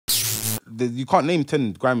you can't name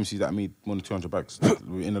 10 grime MCs that made more than 200 bags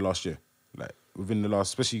in the last year. Like, within the last,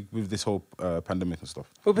 especially with this whole pandemic and stuff.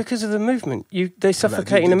 Well, because of the movement. They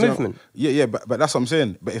suffocating the movement. Yeah, but that's what I'm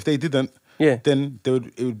saying. But if they didn't, then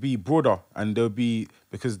it would be broader, and there would be,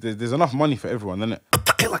 because there's enough money for everyone, isn't it?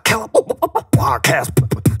 KILLA podcast.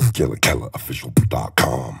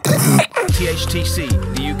 KILLAofficial.com. THTC,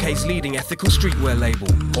 the UK's leading ethical streetwear label.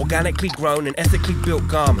 Organically grown and ethically built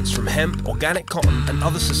garments from hemp, organic cotton and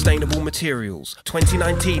other sustainable materials.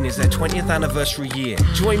 2019 is their 20th anniversary year.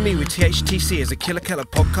 Join me with THTC as a KILLA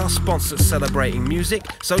podcast sponsor celebrating music,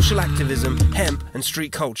 social activism, hemp and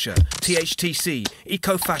street culture. THTC,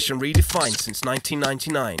 eco-fashion redefined since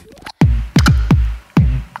 1999.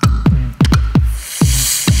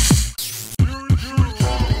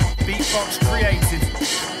 Beatbox created.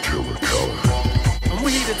 And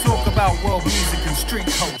we're here to talk about world music and street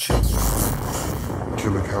culture.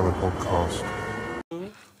 KILLA podcast.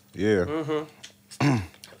 Yeah.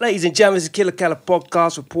 Ladies and gentlemen, this is KILLA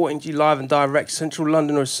podcast reporting to you live and direct. Central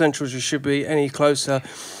London, or as central as you should be. Any closer,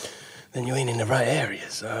 then you ain't in the right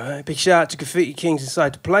areas. All right. Big shout out to Graffiti Kings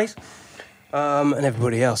inside the place. And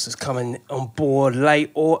everybody else that's coming on board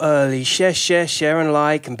late or early. Share and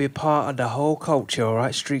like and be a part of the whole culture, all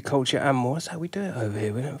right? Street culture and more. That's how we do it over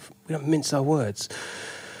here. We don't mince our words.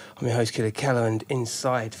 I'm your host, KILLA, and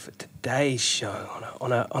inside for today's show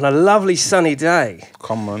on a lovely sunny day.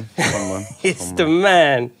 Come on. It's the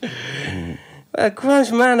man.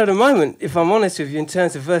 Grime's man of the moment, if I'm honest with you, in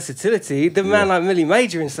terms of versatility. The man like Milli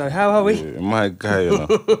Major inside. How are we? Yeah, my guy, you know.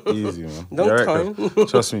 Easy, man. Long time.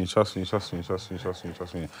 Trust me.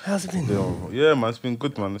 How's it been? Yeah, man, it's been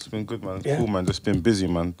good, man. It's been good, man. It's cool, man. Just been busy,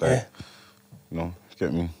 man. Like, you know,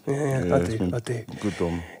 get me? Yeah, I do.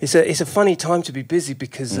 Good, It's a funny time to be busy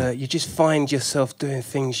because you just find yourself doing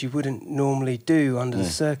things you wouldn't normally do under the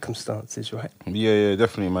circumstances, right? Yeah,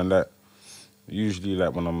 definitely, man. Like, usually,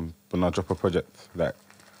 like, when I drop a project, like,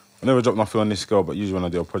 I never drop nothing on this scale, but usually when I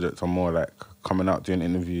do a project, I'm more like coming out doing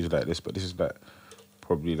interviews like this. But this is like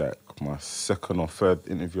probably like my second or third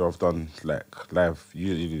interview I've done like live.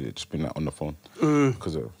 Usually it's just been like on the phone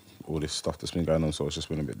because of all this stuff that's been going on. So it's just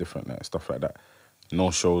been a bit different, like stuff like that.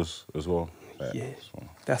 No shows as well. Like, so,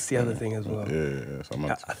 that's the other thing as well. Yeah. So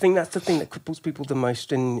I think that's the thing that cripples people the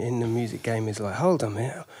most in the music game is like, hold on,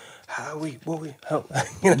 man. How we, what we, how,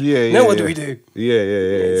 you know, what do we do? Yeah.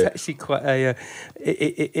 It's actually quite a,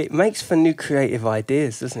 it makes for new creative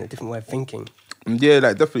ideas, doesn't it? Different way of thinking. Yeah,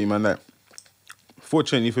 like definitely, man. Like,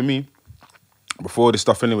 fortunately for me, before this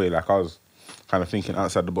stuff anyway, like I was kind of thinking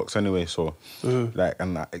outside the box anyway. So, like,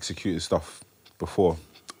 and I executed stuff before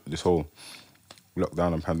this whole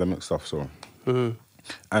lockdown and pandemic stuff. So,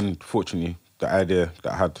 and fortunately, the idea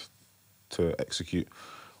that I had to execute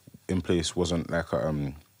in place wasn't like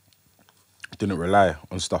didn't rely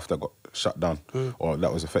on stuff that got shut down or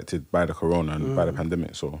that was affected by the corona and by the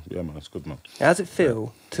pandemic. So yeah, man, it's good, man. How does it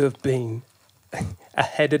feel to have been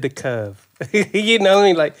ahead of the curve? You know what I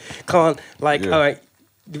mean? Like, all right,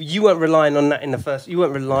 you weren't relying on that in the first. You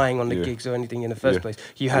weren't relying on the gigs or anything in the first place.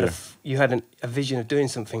 You had a vision of doing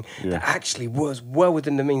something that actually was well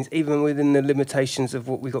within the means, even within the limitations of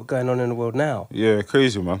what we got going on in the world now. Yeah,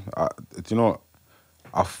 crazy, man. Do you know what?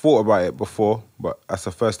 I thought about it before, but that's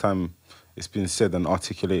the first time it's been said and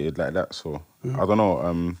articulated like that. So I don't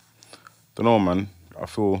know, man. I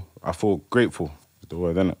feel grateful is the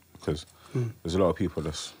word, innit? Because there's a lot of people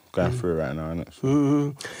that's going through it right now, innit?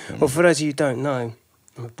 So, Well, for those of you who don't know,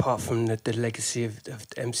 apart from the legacy of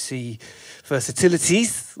MC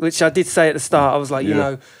versatilities, which I did say at the start, I was like, you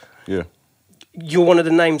know, you're one of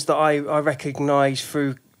the names that I recognise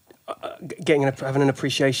through having an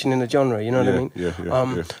appreciation in the genre. You know what I mean?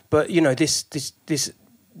 Yeah. But you know, this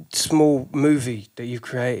small movie that you've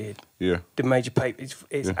created, the Major Paper,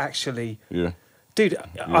 it's actually, dude.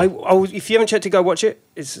 I if you haven't checked it, go watch it.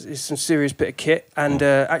 It's some serious bit of kit, and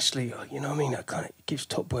actually, you know what I mean. That kind of gives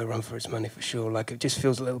Top Boy a run for its money for sure. Like, it just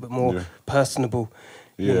feels a little bit more personable.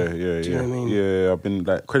 Yeah. Do you know what I mean? Yeah, I've been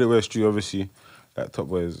like credit where it's due. Obviously, like Top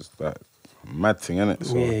Boy is like mad thing, innit?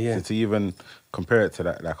 So to even compare it to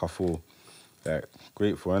that, like I feel like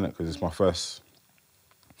grateful, innit? Because it's my first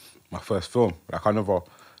film.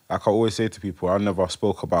 Like I always say to people, I never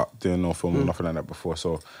spoke about doing no film or nothing like that before.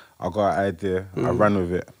 So I got an idea, I ran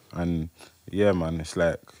with it, and yeah, man, it's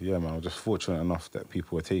like, yeah, man, I was just fortunate enough that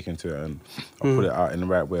people were taking to it, and I put it out in the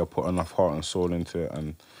right way. I put enough heart and soul into it,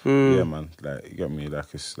 and yeah, man, like, you get me,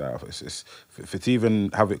 like, it's for to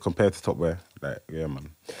even have it compared to Top Boy, like, yeah, man,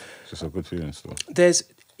 it's just a good feeling still. There's,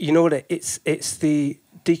 you know what, it's the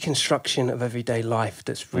deconstruction of everyday life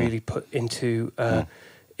that's really put into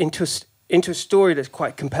into a story that's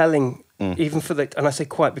quite compelling, even for and I say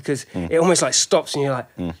quite because it almost like stops and you're like,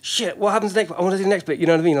 shit, what happens next? I want to do the next bit. You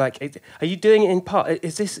know what I mean? Like, are you doing it in part?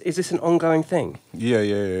 Is this an ongoing thing? Yeah.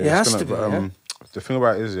 It has to be. The thing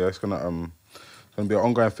about it is, it's gonna be an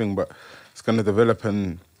ongoing thing, but it's gonna develop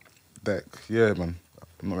and man.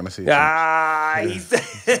 I'm not gonna say.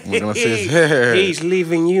 He's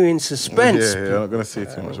leaving you in suspense. Yeah, I'm not gonna say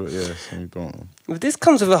too much, but so don't. This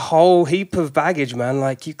comes with a whole heap of baggage, man.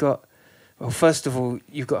 Like first of all,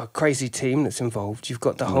 you've got a crazy team that's involved. You've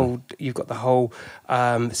got the whole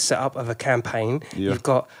setup of a campaign. Yeah. You've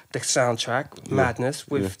got the soundtrack, Madness,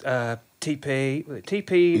 with Deepee,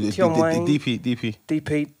 Tion Wayne,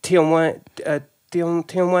 Deepee, Tion Wayne,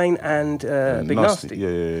 and Big Narstie.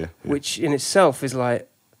 Yeah. Which in itself is like,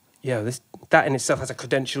 that in itself has a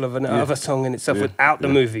credential of a song in itself without the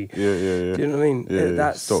movie. Yeah. Do you know what I mean? Yeah,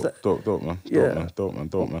 that's dope, man.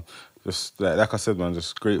 Dope, man. Just like I said, man,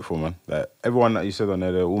 just grateful, man. Like everyone that you said on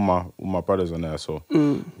there, they're all my brothers on there. So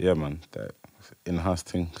yeah, man, that in-house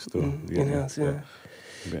thing still. In-house, yeah.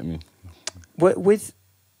 You get me?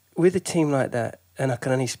 With a team like that, and I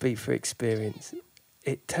can only speak for experience,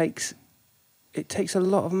 it takes a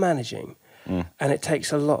lot of managing, and it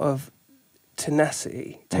takes a lot of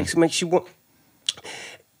tenacity. Makes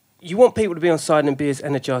you want people to be on side and be as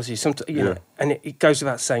energized as you. Sometimes, you know, and it goes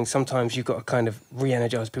without saying. Sometimes you've got to kind of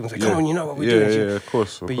re-energize people and say, "Come on, you know what we're doing." Yeah, of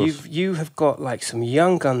course. But you have got like some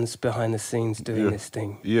young guns behind the scenes doing this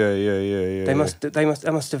thing. Yeah. They must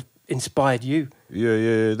have inspired you.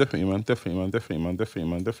 Yeah, definitely, man.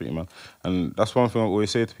 And that's one thing I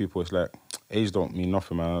always say to people. It's like age don't mean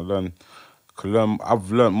nothing, man.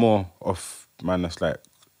 I've learned more of man that's like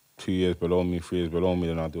 2 years below me, 3 years below me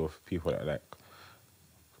than I do of people that are like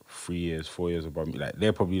 3 years, 4 years above me. Like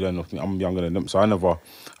they're probably learning off me. I'm younger than them, so I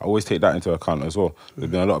always take that into account as well.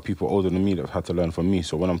 There's been a lot of people older than me that have had to learn from me.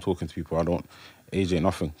 So when I'm talking to people, age ain't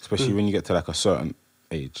nothing. Especially when you get to like a certain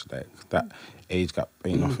age, like that age gap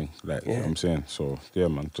ain't nothing. Like you know what I'm saying. So yeah,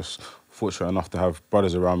 man, just fortunate enough to have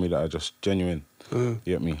brothers around me that are just genuine. You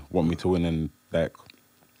get me? Want me to win and like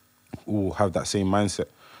all have that same mindset.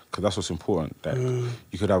 Because that's what's important. Like,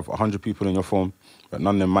 you could have 100 people in your phone, but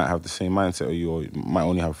none of them might have the same mindset or you might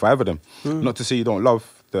only have 5 of them. Not to say you don't love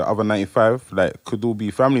the other 95, like, could all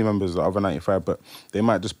be family members, the other 95, but they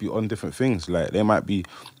might just be on different things. Like, they might be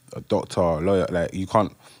a doctor, a lawyer. Like, you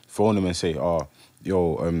can't phone them and say, do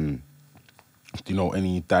you know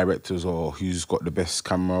any directors or who's got the best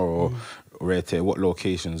camera or what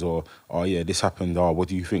locations or this happened, what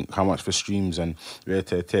do you think, how much for streams and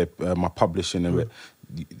my publishing and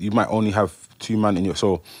you might only have 2 man in your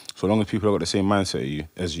so long as people have got the same mindset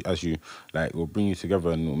as you like, will bring you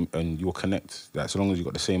together and you'll connect. Like, so long as you've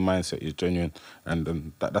got the same mindset, you're genuine,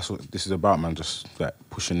 and that's what this is about, man. Just like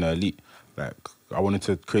pushing the elite. Like, I wanted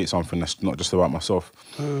to create something that's not just about myself.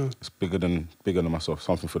 It's bigger than myself.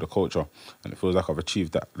 Something for the culture, and it feels like I've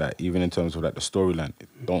achieved that. Like, even in terms of like the storyline, it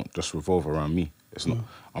don't just revolve around me. It's not.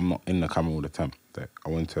 I'm not in the camera all the time. Like, I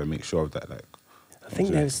wanted to make sure of that. Like, I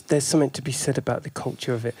think there's something to be said about the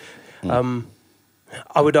culture of it.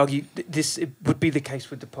 I would argue it would be the case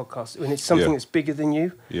with the podcast. When it's something that's bigger than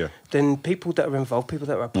you, then people that are involved, people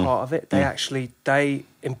that are a part of it, they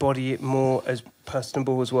embody it more as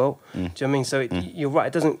personable as well. Do you know what I mean? So you're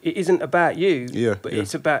right. It isn't about you. But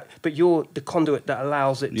it's about. But you're the conduit that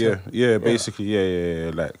allows it to. Basically. Like,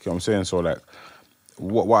 you know what I'm saying. So like,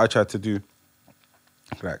 what I tried to do,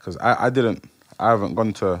 like, because I haven't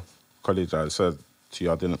gone to college. I said to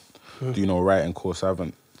you, I didn't do no writing course. I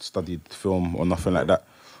haven't studied film or nothing like that.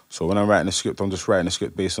 So when I'm writing a script, I'm just writing a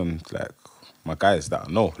script based on like my guys that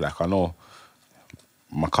I know. Like, I know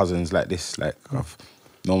my cousins like this. Like, I've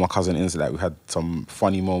known my cousin Inz. Like, we had some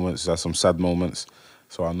funny moments, some sad moments.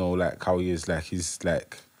 So I know like how he is. Like, he's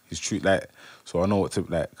true. Like, so I know what to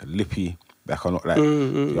like Lippy. Like, I'm not like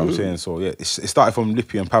you know what I'm saying. So yeah, it started from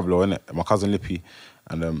Lippy and Pablo, innit? My cousin Lippy.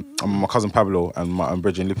 And my cousin Pablo and my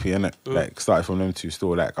Bridget Lippy, innit? Like, started from them two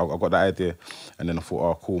still. Like, I got that idea. And then I thought,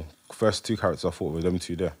 oh, cool. First 2 characters I thought were them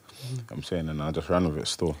two there. You know what I'm saying? And I just ran with it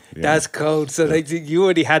still. Yeah. That's cold. So you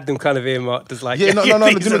already had them kind of earmarked as like... Yeah, no. Do you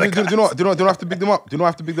not have to big them up? Do you not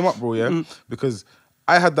have to big them up, bro, yeah? Because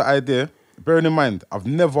I had the idea, bearing in mind, I've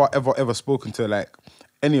never, ever spoken to, like,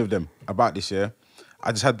 any of them about this, yeah?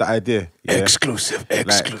 I just had the idea. Yeah? Exclusive.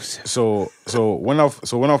 Like, so when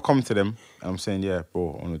I've come to them, I'm saying, yeah,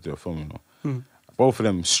 bro, I want to do a film, you know. Both of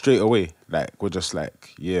them straight away, like, were just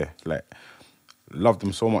like, yeah, like, loved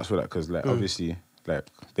them so much for that, because like obviously, like,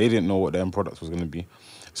 they didn't know what the end product was gonna be.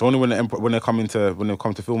 So only when they come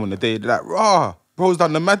to film on the day, they're like, rah, bro's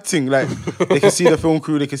done the mad thing. Like, they can see the film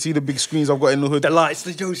crew, they can see the big screens I've got in the hood. The lights,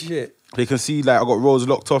 the Joe shit. They can see, like, I got roads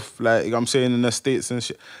locked off, like, you know what I'm saying, in the States and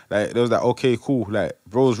shit. Like, they was like, okay, cool. Like,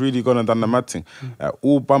 bro's really gone and done the mad thing. Like,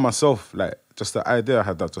 all by myself. Like, just the idea I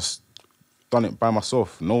had that, just done it by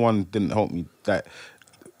myself. No one didn't help me, like,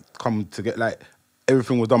 come to get, like,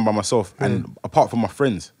 everything was done by myself. And apart from my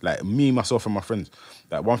friends, like, me, myself, and my friends.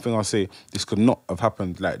 Like, one thing I'll say, this could not have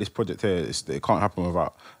happened. Like, this project here, it can't happen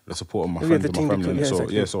without the support of my friends and my family. Yeah, so,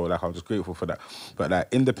 exactly. yeah, so, like, I'm just grateful for that. But, like,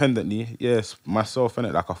 independently, yes, myself,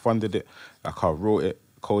 innit? Like, I funded it. Like, I wrote it,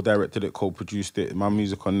 co-directed it, co-produced it. My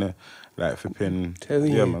music on there. Like, flipping...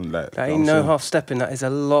 Yeah, man. Like, that ain't no half-stepping. That is a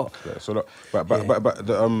lot. Yeah, so, but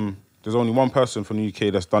there's only one person from the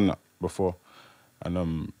UK that's done that before.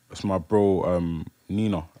 And it's my bro,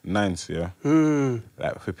 Nina, Nines, yeah?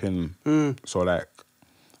 Like, flipping... So, like...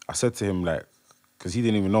 I said to him, like, because he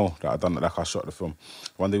didn't even know that I'd done it, like, I shot the film.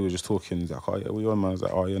 One day we were just talking, he's like, oh, yeah, what you on, man? I was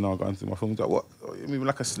like, oh, yeah, no, I got into my film. He's like, what? Oh, you're moving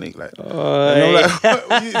like a snake, like. I'm like,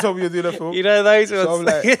 what? You told me you're doing that film? You know those so ones.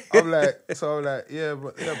 I'm like, yeah,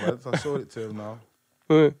 but I showed it to him now.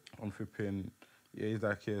 I'm flipping, yeah, he's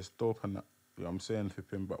like, yeah, it's dope and that. You know what I'm saying,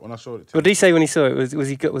 flipping, but when I showed it to him... What did he say when he saw it? Was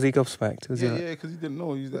he gobsmacked? Yeah, because he didn't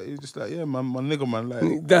know. He was just like, yeah, man, my nigga, man.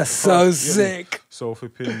 Like, that's so sick. So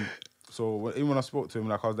flipping... So even when I spoke to him,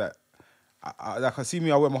 like, I was like, I see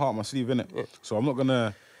me, I wear my heart on my sleeve, innit? Yeah. So I'm not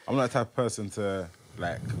the type of person to,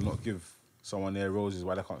 like, not give someone their roses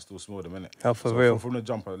while they can't still smell them, innit? Oh, for real? From the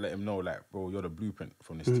jump, I let him know, like, bro, you're the blueprint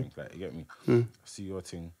from this thing, like, you get me? I see your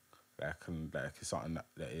thing, like, and, like, it's something that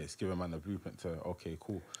it's giving man the blueprint to, okay,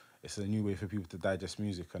 cool. It's a new way for people to digest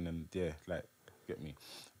music, and then, yeah, like, get me?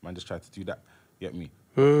 Man just tried to do that, get me?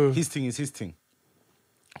 His thing is his thing.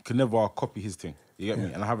 I could never copy his thing. You get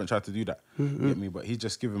me? And I haven't tried to do that. You get me? But he's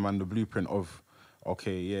just giving man the blueprint of,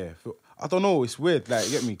 okay, yeah. I don't know, it's weird, like,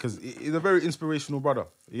 you get me? Because he's a very inspirational brother.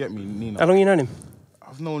 You get me, Nina? How long you known him?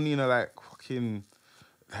 I've known Nina, like, fucking,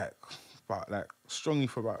 like, strongly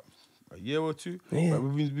for about a year or two. Yeah. But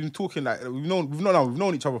we've been talking, like, we've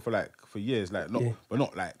known each other for years, like, but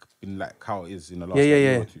not, like, been, like, how it is in the last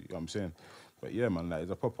year or two. You know what I'm saying? But yeah, man, like,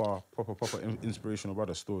 it's a proper inspirational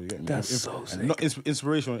brother story. You get me? That's so sick. And not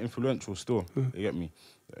inspirational, influential story. You get me?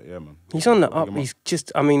 Yeah, man. He's on the up. He's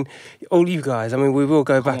just, I mean, all you guys. I mean, we will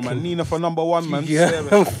go back. Come on, man. Nina for #1, man.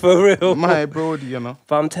 Yeah, for real. My brody, you know.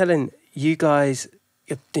 But I'm telling you guys,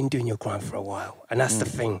 you've been doing your grind for a while, and that's the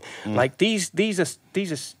thing. Like these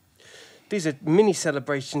are mini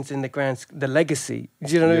celebrations in the legacy.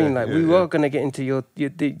 Do you know what I mean? Like we are going to get into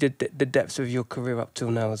the depths of your career up till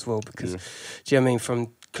now as well, because do you know what I mean?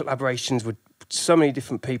 From collaborations with so many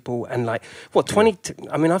different people, and like what 20?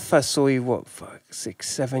 I mean, I first saw you 6,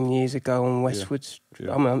 7 years ago on Westwoods.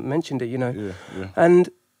 I mean, I mentioned it, you know, and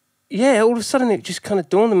all of a sudden it just kind of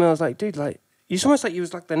dawned on me. I was like, dude, like it's almost like you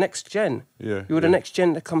was like the next gen. You were the next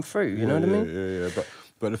gen to come through. You know what I mean?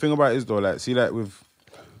 But the thing about it is though, like, see, like with.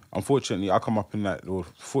 Unfortunately, I come up in that, or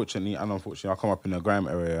fortunately and unfortunately, I come up in the grime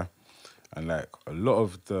area, and like a lot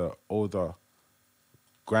of the older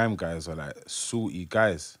grime guys are like salty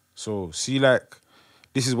guys. So see, like,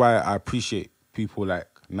 this is why I appreciate people like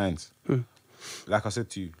Nines. Like I said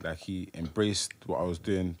to you, like, he embraced what I was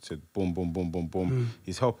doing, said boom, boom, boom, boom, boom.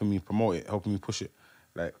 He's helping me promote it, helping me push it.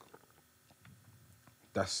 Like,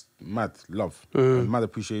 that's mad love, and mad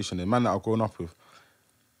appreciation. The man that I've grown up with.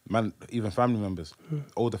 Man, even family members,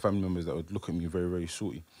 older family members that would look at me very, very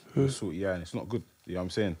salty. Salty, and it's not good. You know what I'm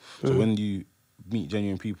saying? So when you meet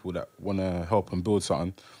genuine people that want to help and build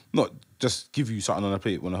something, not just give you something on a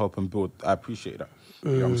plate, want to help and build, I appreciate that.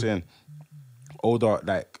 You know what I'm saying?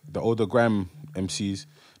 The older grime MCs,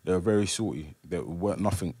 they're very salty. They weren't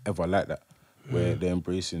nothing ever like that, where they're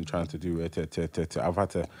embracing, trying to do it. I've had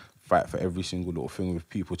to fight for every single little thing with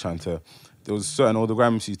people trying to... There was certain older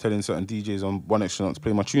grime MCs telling certain DJs on One Extra not to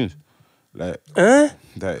play my tunes. Like, that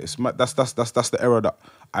it's that's the era that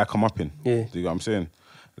I come up in. Yeah. Do you know what I'm saying?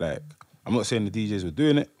 Like, I'm not saying the DJs were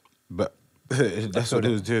doing it, but that's what they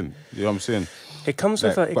was doing. You know what I'm saying? It comes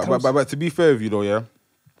like, with a... But to be fair with you though, yeah,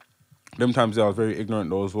 them times I was very ignorant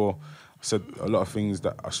though as well. I said a lot of things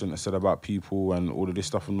that I shouldn't have said about people and all of this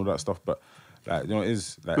stuff and all that stuff, but like, you know, it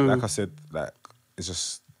is, like I said, like, it's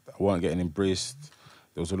just, I wasn't getting embraced.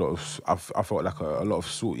 There was a lot of, I felt like a lot of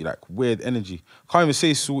salty, like weird energy. Can't even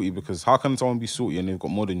say salty because how can someone be salty and they've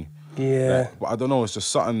got more than you? Yeah. Like, but I don't know, it's just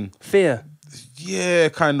something. Fear. Yeah,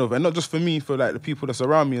 kind of. And not just for me, for like the people that's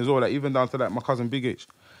around me as well. Like even down to like my cousin Big H.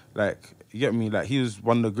 Like, you get me? Like he was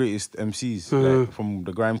one of the greatest MCs like, from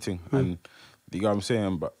the grime thing. And you know what I'm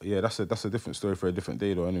saying? But yeah, that's a different story for a different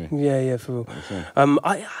day though anyway. Yeah, for real.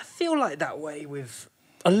 I feel like that way with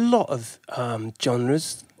a lot of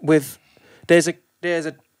genres. With there's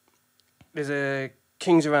a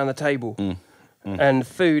kings around the table, and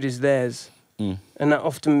food is theirs, and that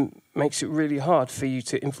often makes it really hard for you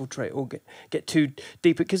to infiltrate or get too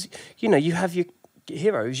deep, because you have your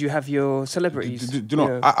heroes, you have your celebrities. Do you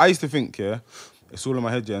know? I used to think, it's all in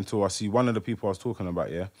my head, until I see one of the people I was talking about,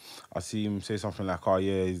 I see him say something like, "Oh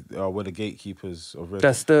yeah, we're the gatekeepers of Red."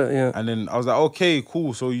 That's the And then I was like, okay,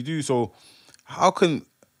 cool. So you do. So how can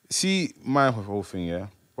see my whole thing?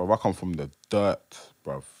 Bruv, I come from the dirt,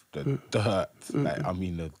 bruv. The dirt. Like, I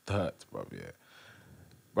mean the dirt, bruv. Yeah,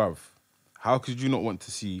 bruv. How could you not want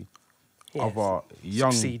to see other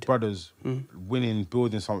young brothers winning,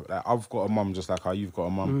 building something? Like, I've got a mum just like how you've got a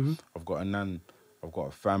mum. I've got a nan. I've got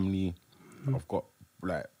a family. I've got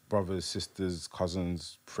like brothers, sisters,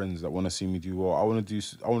 cousins, friends that want to see me do well. I want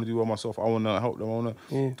to do well myself. I want to help them. I want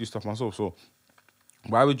to do stuff myself. So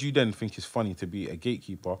why would you then think it's funny to be a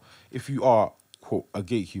gatekeeper? If you are, quote, a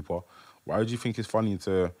gatekeeper, why would you think it's funny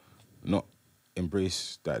to not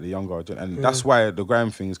embrace that the younger and that's why the grime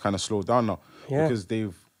thing is kind of slowed down now, because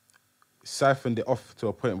they've siphoned it off to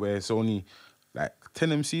a point where it's only like 10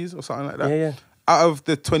 MCs or something like that. Out of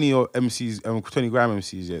the 20 or MCs, 20 grime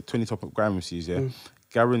MCs, 20 top grime MCs,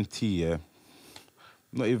 guarantee,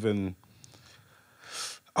 not even,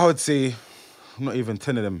 I would say, not even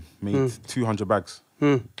 10 of them made 200 bags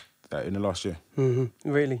like, in the last year.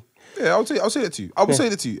 Really? Yeah, I'll say that to you. I'll say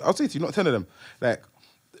that to you. I'll say to you, not 10 of them. Like,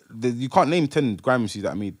 you can't name 10 grime MCs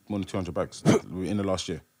that made more than 200 bags in the last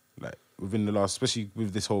year. Like, within the last, especially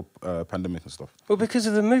with this whole pandemic and stuff. Well, because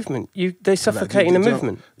of the movement. They're suffocating the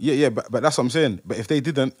movement. But that's what I'm saying. But if they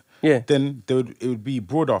didn't, then it would be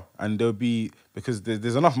broader, and there would be, because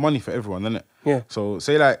there's enough money for everyone, isn't it? Yeah. So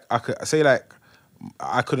say like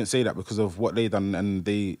I couldn't say that because of what they done, and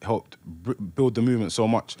they helped build the movement so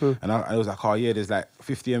much. And I was like, oh yeah, there's like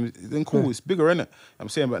 50 M's. Then cool, it's bigger, innit? I'm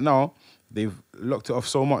saying, but now they've locked it off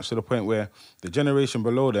so much to the point where the generation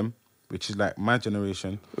below them, which is like my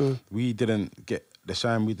generation, we didn't get the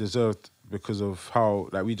shine we deserved because of how,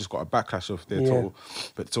 like, we just got a backlash of their total.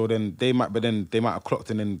 But so then they might have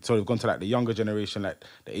clocked, and then so they've gone to like the younger generation, like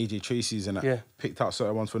the AJ Tracy's, and that, picked out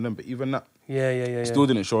certain ones from them. But even that, still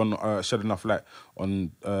didn't shed enough light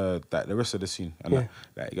on like the rest of the scene. And like,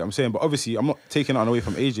 you get what I'm saying? But obviously, I'm not taking it away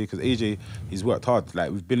from AJ, because AJ, he's worked hard.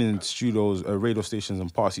 Like, we've been in studios, radio stations,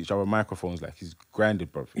 and passed each other microphones. Like, he's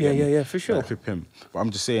grinded, bro. Yeah, for sure. Like, with him. But I'm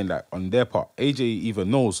just saying that on their part, AJ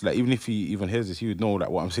even knows, like, even if he even hears this, he would know that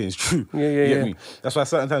what I'm saying is true. You get me? That's why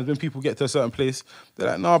certain times when people get to a certain place, they're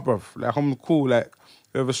like, nah, bro, like, I'm cool. Like,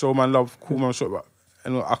 whoever show man love, cool man show. But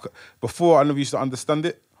before, I never used to understand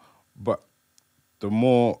it, but the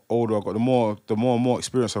more older I got, the more and more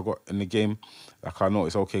experience I got in the game, like, I know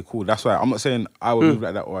it's okay, cool. That's why I'm not saying I would move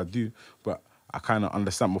like that, or I do, but I kind of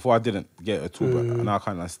understand. Before, I didn't get it at all, but now I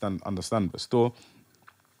kind of understand. But still,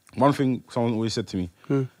 one thing someone always said to me,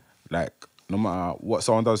 like, no matter what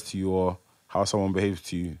someone does to you or how someone behaves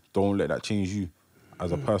to you, don't let that change you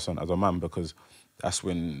as a person, as a man, because that's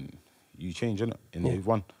when you change, innit? In wave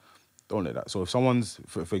one. Don't let that. So if someone's,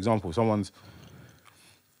 for example, someone's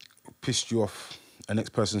pissed you off, the next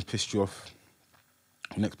person's pissed you off,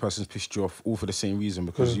 the next person's pissed you off, all for the same reason,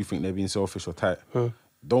 because you think they're being selfish or tight.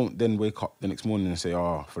 Don't then wake up the next morning and say,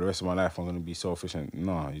 oh, for the rest of my life I'm going to be selfish. And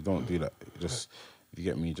no, you don't do that. Just, you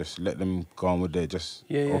get me, just let them go on with their, just,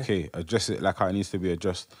 okay, address it like how it needs to be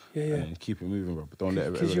addressed, and keep it moving, bro. But don't let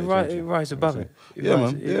it, because you rise above it.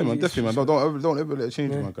 Man, definitely, man. Don't ever let it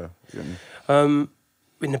change you, my guy. You get me?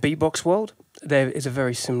 In the beatbox world, there is a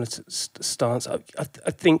very similar stance. I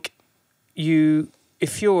think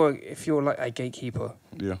if you're like a gatekeeper.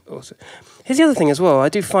 Also. Here's the other thing as well. I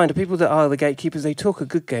do find the people that are the gatekeepers, they talk a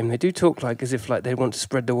good game. They do talk like as if like they want to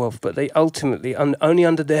spread the wealth, but they ultimately only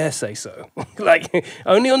under their say so. Like,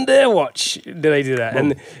 only on their watch do they do that.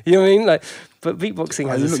 And you know what I mean? Like, but beatboxing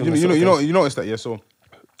has a similar you notice that, so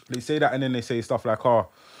they say that, and then they say stuff like,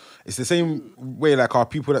 it's the same way like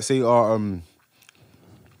people that say,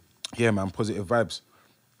 yeah, man, positive vibes.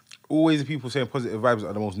 Always the people saying positive vibes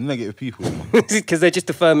are the most negative people. Because they're just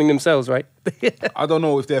affirming themselves, right? I don't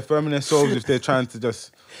know if they're affirming themselves, if they're trying to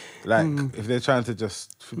just, like, if they're trying to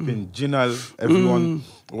just flipping jinal everyone,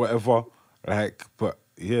 or whatever. Like, but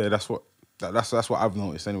yeah, that's what I've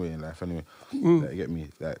noticed anyway in life. Anyway, like, you get me?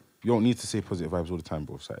 Like, you don't need to say positive vibes all the time,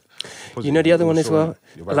 bro. It's like, you know the other one as well.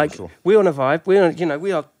 Like, we're on a vibe.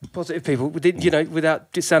 We are positive people.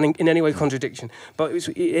 Without sounding in any way contradiction. But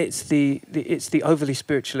it's the overly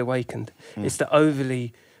spiritually awakened. It's the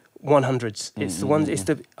overly 100s. It's the ones.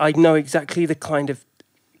 I know exactly the kind of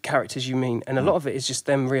characters you meet, and a lot of it is just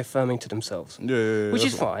them reaffirming to themselves, which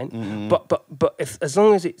is fine. But if as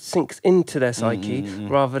long as it sinks into their psyche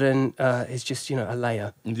rather than it's just a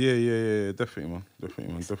layer. Yeah, definitely, man.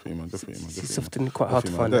 It's often quite hard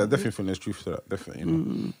to find. I definitely think there's truth to that.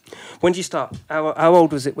 Definitely. When did you start? How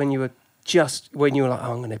old was it when you were like,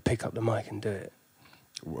 oh, I'm going to pick up the mic and do it?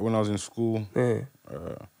 When I was in school, like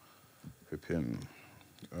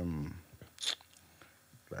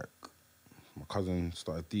my cousin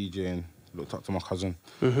started DJing. Looked up to my cousin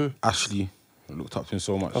Ashley. I looked up to him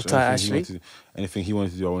so much. Anything he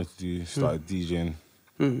wanted to do, I wanted to do. Started DJing.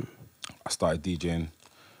 I started DJing,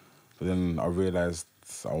 but then I realised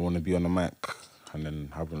I want to be on the mic, and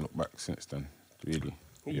then haven't looked back since then. Really.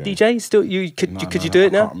 Yeah. DJ still? Could you do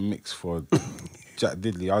it now? I can't mix for Jack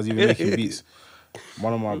Diddley. I was even making beats.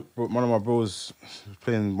 One of my bros was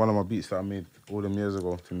playing one of my beats that I made all them years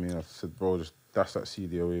ago to me. I said, bro, just dash that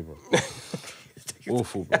CD away, bro.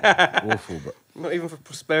 Awful, bro. Not even for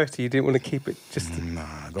prosperity. You didn't want to keep it just. Nah,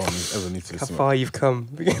 I don't ever need to listen. How far you've come.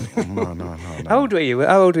 No. How old were you?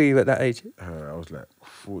 How old were you at that age? I was like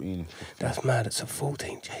 14. 15. That's mad. It's a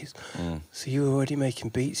 14, jeez. So you were already making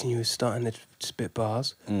beats and you were starting to spit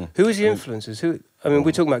bars. Who was your influences? We're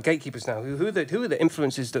talking about gatekeepers now. Who are the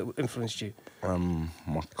influences that influenced you?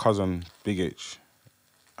 My cousin Big H,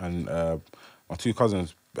 and my two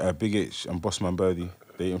cousins Big H and Bossman Birdie.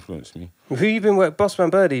 They influenced me. Who you been with?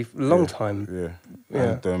 Bossman Birdie, long time.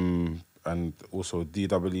 Yeah. And also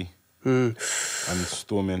DWE and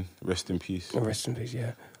Stormin, rest in peace. Oh, rest in peace,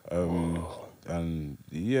 yeah. And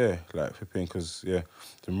yeah, like flipping, because the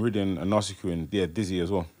Meridian and Narstie crew and Dizzy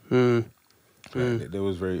as well. They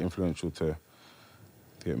was very influential to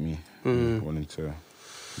get me wanting to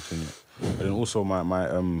continue. But then also my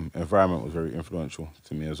environment was very influential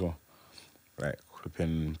to me as well. Like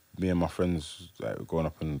flipping, me and my friends like growing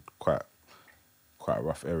up in quite a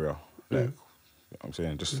rough area. Like you know what I'm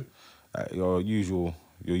saying, just like your usual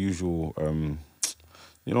just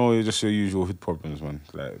your usual hood problems, man.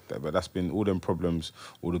 Like that, but that's been all them problems,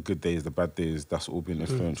 all the good days, the bad days. That's all been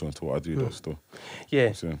influential into what I do, though. Still,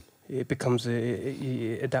 yeah. It becomes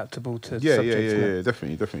adaptable to subjects. Yeah,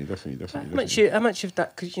 definitely. How much of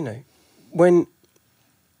that? Because when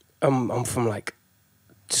I'm from like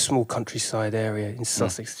small countryside area in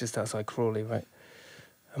Sussex, just outside Crawley, right?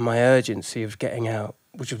 And my urgency of getting out,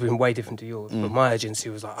 which has been way different to yours, but my urgency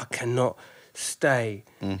was like, I cannot stay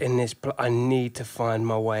in this. I need to find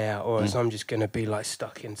my way out, or else I'm just going to be like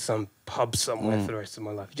stuck in some pub somewhere for the rest of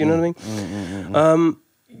my life. Do you know what I mean?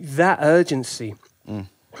 That urgency,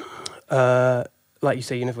 like you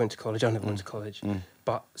say, you never went to college. I never went to college,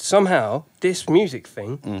 but somehow this music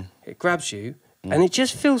thing, it grabs you. And it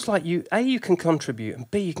just feels like you can contribute, and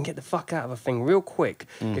B, you can get the fuck out of a thing real quick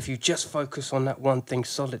if you just focus on that one thing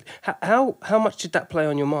solid. How much did that play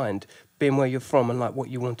on your mind, being where you're from and like what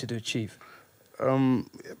you wanted to achieve?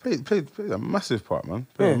 It played a massive part, man.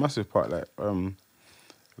 Played a massive part, like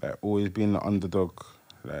always being the underdog,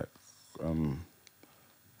 like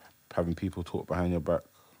having people talk behind your back,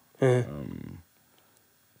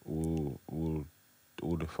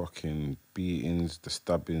 all the fucking beatings, the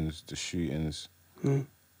stabbings, the shootings,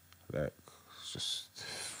 like just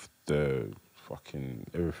the fucking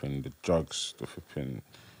everything, the drugs, the flipping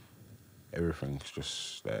everything's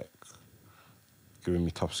just like giving me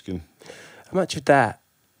tough skin. How much of that,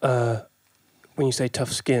 when you say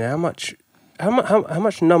tough skin, how much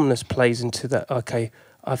numbness plays into that? Okay,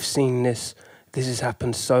 I've seen this has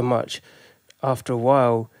happened so much. After a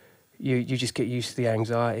while, you just get used to the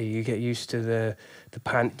anxiety. You get used to the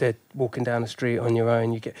panic. The walking down the street on your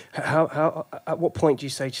own. You get how at what point do you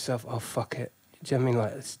say to yourself, "Oh fuck it"? Do you know what I mean?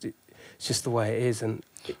 Like it's just the way it is, and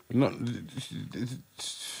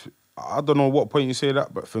I don't know what point you say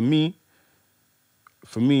that, but for me,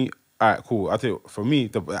 all right, cool. I tell you, for me,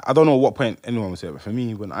 I don't know what point anyone would say it, but for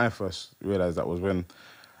me, when I first realized that was when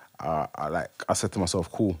I said to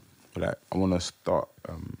myself, cool, like I want to start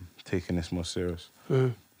taking this more serious.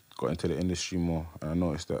 Got into the industry more, and I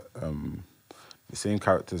noticed that the same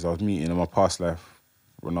characters I was meeting in my past life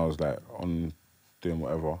when I was like on doing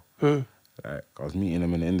whatever, like I was meeting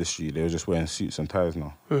them in the industry. They were just wearing suits and ties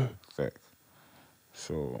now. Like,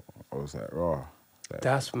 so I was like, raw. Like,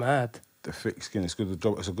 that's mad. The thick skin. It's good.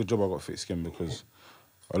 It's a good job I got thick skin, because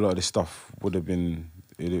a lot of this stuff would have been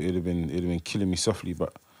it'd have been killing me softly.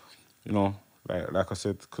 But like I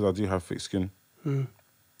said, because I do have thick skin.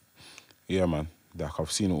 Yeah, man. Like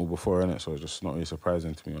I've seen it all before, innit? So it's just not really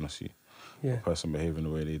surprising to me when I see a person behaving the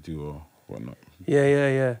way they do or whatnot.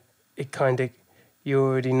 Yeah. It kind of, you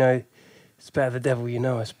already know. It's better the devil you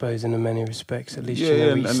know, I suppose, in many respects. At least you know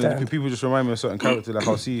where you stand. Then people just remind me of a certain character. Like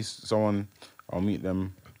I'll see someone, I'll meet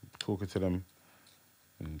them, talking to them,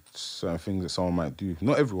 and certain things that someone might do,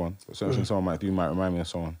 not everyone, but certain things someone might do might remind me of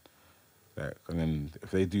someone. Like, and then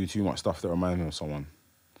if they do too much stuff that reminds me of someone,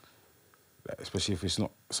 like, especially if it's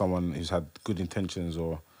not someone who's had good intentions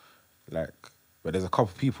or like, but there's a couple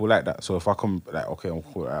of people like that. So if I come like, okay, I'm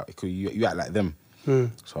cool, you act like them,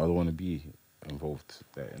 so I don't want to be involved.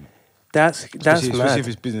 Like, that's mad. Especially if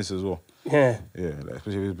it's business as well. Yeah. Yeah, like,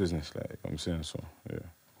 especially if it's business, like I'm saying. So yeah.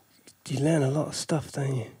 You learn a lot of stuff,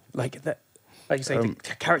 don't you? Like that, like you say, the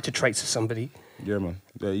character traits of somebody. Yeah, man.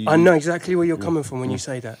 Yeah, I know exactly where you're coming from when you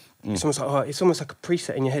say that. It's almost like a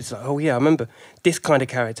preset in your head. It's like, oh yeah, I remember this kind of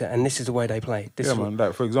character, and this is the way they play. This man.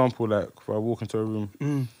 Like for example, like if I walk into a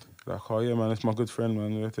room, like, oh yeah, man, it's my good friend,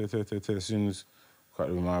 man. As soon as I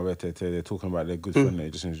the room, they're talking about their good friend. They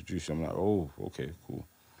just introduce you. I'm like, oh, okay, cool.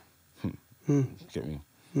 Get me?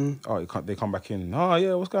 Oh, they come back in. Oh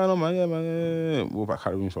yeah, what's going on, man? Yeah, man. Yeah. Walk back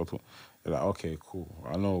out the room, so you're like, okay, cool.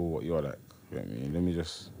 I know what you're like. You know what I mean? Let me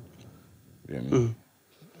just. You know what I mean?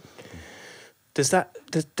 Does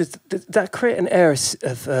that create an air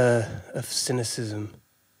of cynicism?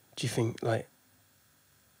 Do you think, like,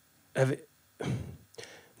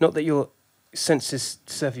 not that your senses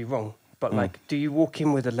serve you wrong, but like, do you walk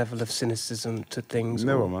in with a level of cynicism to things?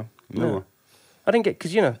 Never, man. Never. No. I didn't get,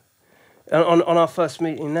 because you know, on our first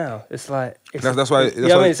meeting now, it's like that's why. I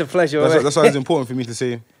mean, it's a pleasure. That's why it's important for me to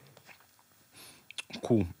say,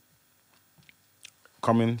 cool.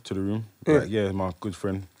 Come into the room, like, yeah, my good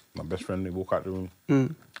friend, my best friend. They walk out the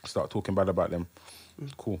room, start talking bad about them.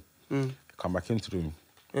 Cool. Come back into the room.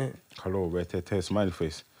 Hello, red smiley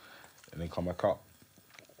face, and then come back out.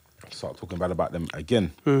 Start talking bad about them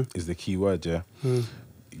again. Is the key word, yeah. You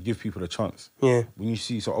give people a chance. Yeah. When you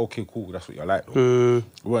see, so okay, cool, that's what you're like. It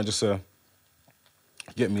weren't just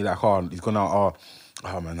get me like, oh, he's gone out.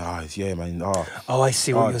 Oh man, yeah, man. Oh, I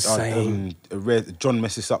see what you're saying. John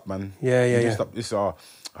messes up, man. Yeah. This, he's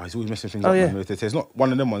always messing things up, man. It's not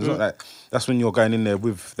one of them ones. It's not like that's when you're going in there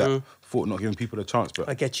with that thought, not giving people a chance. But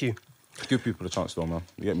I get you. Give people a chance, though, man.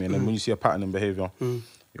 You get me? And then when you see a pattern in behaviour, you know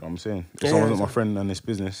what I'm saying. If someone's not my friend and it's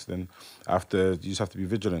business, then you just have to be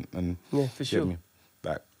vigilant and for sure. Get me?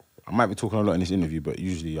 Like, I might be talking a lot in this interview, but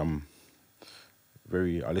usually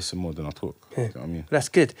I listen more than I talk. You know what I mean? That's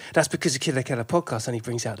good. That's because the KELA podcast only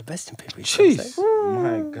brings out the best in people. Jeez.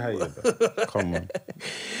 My guy. Come on.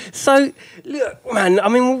 So, look, man, I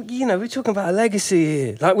mean, you know, we're talking about a legacy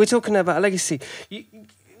here. Like, we're talking about a legacy. I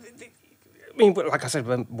mean, like I said,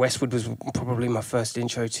 Westwood was probably my first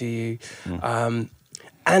intro to you.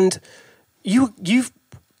 And you've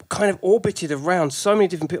kind of orbited around so many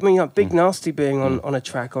different people. I mean, like Big Narstie being on a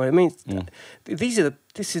track. I mean,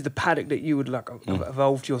 this is the paddock that you would like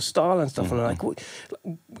evolved your style and stuff. And like,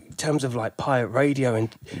 in terms of like pirate radio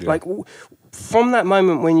and like from that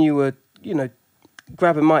moment when you were, you know,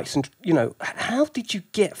 grabbing mics and, you know, how did you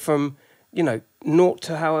get from, you know, naught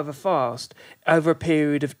to however fast over a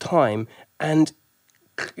period of time? And,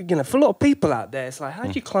 you know, for a lot of people out there, it's like, how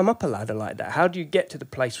do you climb up a ladder like that? How do you get to the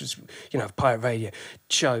place with, you know, pirate radio,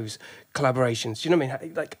 shows, collaborations? Do you know what I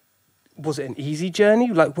mean? Like, was it an easy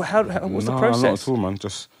journey? Like, how was the process? Not at all, man.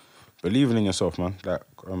 Just believing in yourself, man. Like,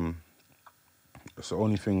 that's the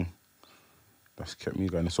only thing that's kept me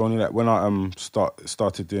going. It's only like when I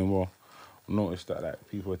started doing well, I noticed that like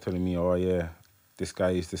people were telling me, oh yeah, this guy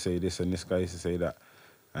used to say this and this guy used to say that,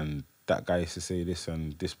 and that guy used to say this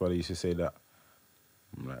and this brother used to say that.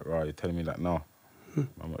 I'm like, right, you're telling me that now.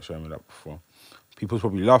 I'm not showing me that before. People's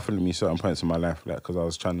probably laughing at me certain points in my life, like, because I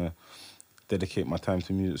was trying to dedicate my time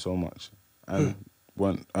to music so much and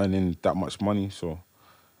weren't earning that much money. So,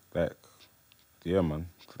 like, yeah, man.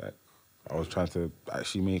 Like, I was trying to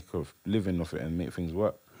actually make a living off it and make things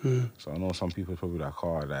work. So I know some people probably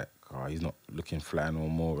like, he's not looking flat no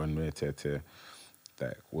more and like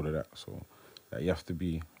all of that. So, like, you have to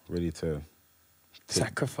be ready to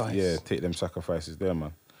sacrifice. Yeah, take them sacrifices there,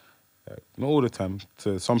 man. Like, not all the time.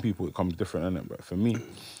 To some people, it comes different, innit? But for me,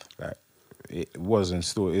 like, it was and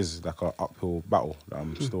still is like an uphill battle that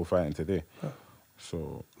I'm still fighting today.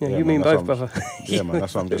 So yeah, you man, mean both, brother. Yeah, man.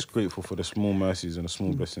 That's why I'm just grateful for the small mercies and the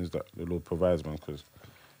small blessings that the Lord provides, man. Because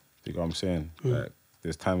you know what I'm saying. Like,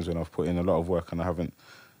 there's times when I've put in a lot of work and I haven't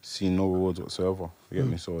seen no rewards whatsoever. You get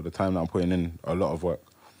me? So the time that I'm putting in a lot of work,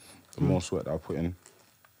 the most work that I put in,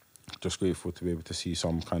 just grateful to be able to see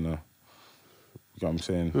some kind of, you know what I'm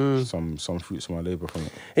saying, some fruits of my labour from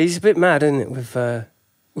it. It's a bit mad, isn't it, with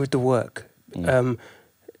the work?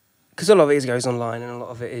 Because a lot of it goes online and a lot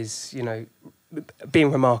of it is, you know,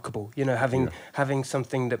 being remarkable, you know, having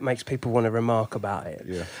something that makes people want to remark about it.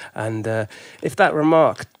 Yeah. And if that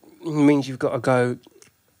remark means you've got to go,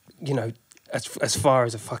 you know, as far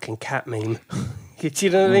as a fucking cat meme, Do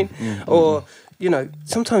you know what I mean? Or, you know,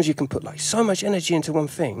 sometimes you can put like so much energy into one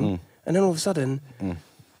thing and then all of a sudden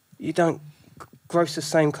you don't gross the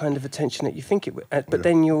same kind of attention that you think it would. But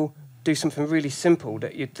then you'll do something really simple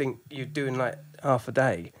that you'd think you're doing like half a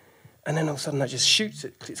day, and then all of a sudden that just shoots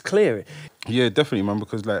it. It's clear. Yeah, definitely, man.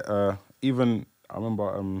 Because like even I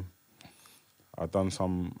remember I done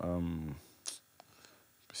some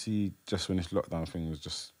see just when this lockdown thing was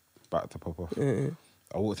just about to pop off.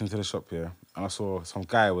 I walked into the shop here and I saw some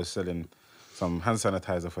guy was selling some hand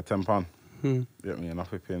sanitizer for £10. You get me? And I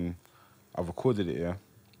recorded it, yeah.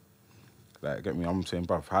 Like, get me? I'm saying,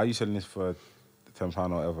 bruv, how are you selling this for £10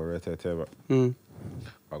 or whatever?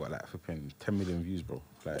 I got like flipping 10 million views, bro.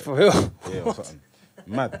 Like, For real? Yeah, or something.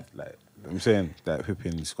 Mad. Like, I'm saying, like,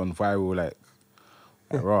 flipping, it's gone viral, like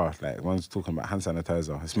raw. Like, one's talking about hand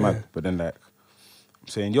sanitizer. It's mad. But then, like, I'm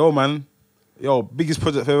saying, yo, man, biggest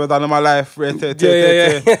project I've ever done in my life. Like,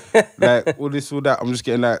 all this, all that. I'm just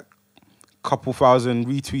getting, like, couple thousand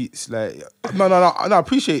retweets. Like, no, I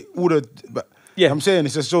appreciate all the... But I'm saying,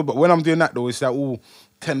 it's just so... But when I'm doing that, though, it's like all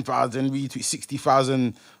 10,000 retweets,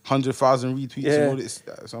 60,000, 100,000 retweets and all this.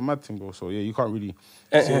 It's a mad thing, bro. So, yeah, you can't really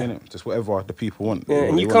say it. Just whatever the people want. Yeah,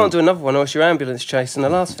 and you can't do another one or else you're ambulance chasing the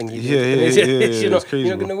last thing you do. You're not crazy,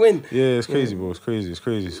 you're not going to win. Yeah, it's crazy, bro. It's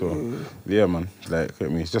crazy. So, yeah, man. Like, I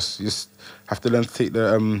mean, it's just you just have to learn to take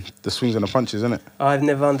the swings and the punches, innit? I've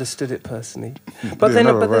never understood it personally. But then,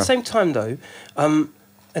 at the same time, though, and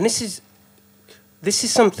this is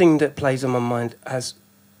something that plays on my mind as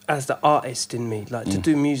the artist in me, like to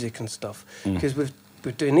do music and stuff, because we're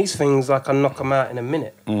doing these things like I knock them out in a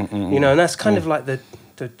minute, you know, and that's kind of like the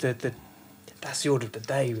that's the order of the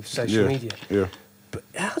day with social media. Yeah. But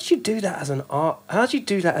how do you do that as an art? How do you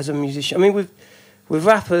do that as a musician? I mean, with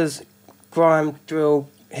rappers, grime, drill,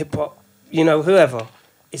 hip hop, you know, whoever,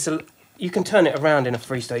 you can turn it around in a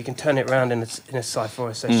freestyle. You can turn it around in a cypher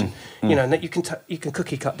or a session. You know, and that you can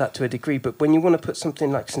cookie cut that to a degree. But when you want to put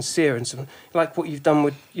something like sincere and something like what you've done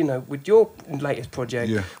with your latest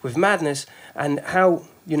project with Madness, and how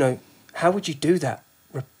would you do that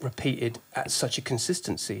repeated at such a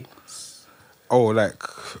consistency?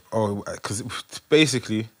 Because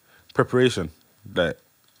basically preparation that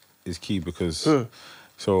is key because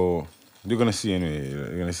so. You're gonna see anyway.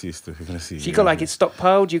 You're gonna see stuff. You're gonna see. So you got like it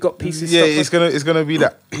stockpiled. You got pieces. Yeah, it's gonna be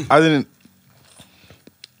that. I didn't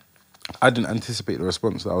anticipate the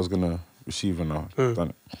response that I was gonna receive when I done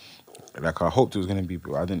it. Like I hoped it was gonna be,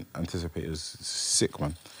 but I didn't anticipate it was sick,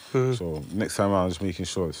 man. So next time I was just making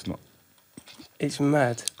sure it's not. It's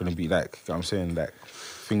mad. Gonna be like I'm saying, like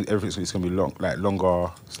everything's gonna be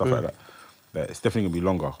longer stuff like that. Like, it's definitely gonna be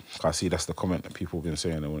longer. I see that's the comment that people have been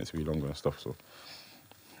saying they want it to be longer and stuff. So.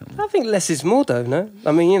 I think less is more, though. No,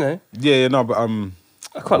 I mean, you know. Yeah, no, but I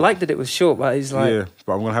quite like that it was short, but it's like. Yeah,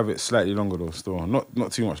 but I'm gonna have it slightly longer though. Still,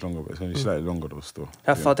 not too much longer, but it's gonna be slightly longer though. Still.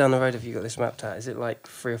 How far down the road have you got this mapped out? Is it like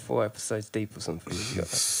 3 or 4 episodes deep or something?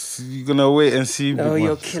 You're gonna wait and see. Oh,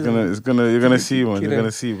 you're killing. You're gonna see, man. You're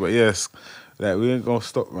gonna see. But yes, like we ain't gonna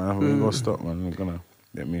stop, man. We ain't gonna stop, man. We're gonna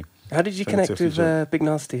get me. How did you connect with Big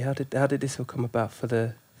Narstie? How did this all come about for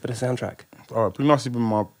the soundtrack? All right, Big Narstie been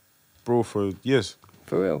my bro for years.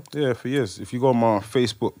 For real? Yeah, for years. If you go on my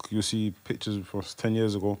Facebook, you'll see pictures from 10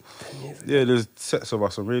 years ago. 10 years ago. Yeah, there's sets of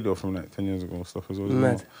us on radio from like 10 years ago and stuff as well.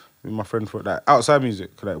 Mad. With my friend for like outside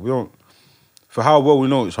music, like we don't. For how well we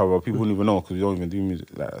know each other, people wouldn't even know because we don't even do music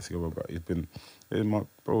like that together. But he's my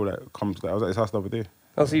bro. Like comes, like, I was at his house the other day.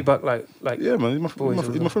 Oh, so you back like yeah, man. He's my friend,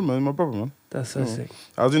 man. He's my brother, man. That's so sick.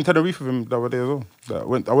 I was in Tenerife with him the other day as well.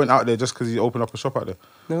 Like, I went out there just because he opened up a shop out there.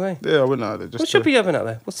 No way. Yeah, I went out there. Just what shop he opened out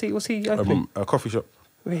there? What's he opening? A coffee shop.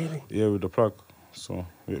 Really? Yeah, with the plug. So,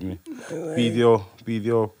 with me. BDO,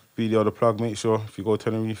 the plug. Make sure if you go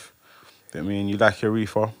to Tenerife, get me, and you like your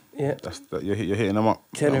reefer. Yeah. You're hitting them up.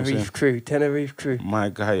 Tenerife crew. My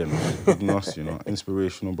guy, you know, Big Narstie, you know,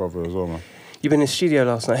 inspirational brother as well, man. You've been in the studio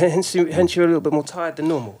last night, hence you're a little bit more tired than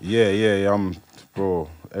normal. Yeah. Bro,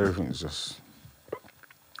 everything's just.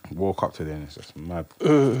 Woke up today and it's just mad.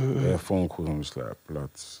 Yeah, phone calls, I'm just like,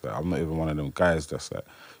 blood. Like, I'm not even one of them guys that's like,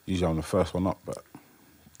 usually I'm the first one up, but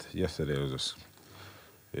yesterday was just,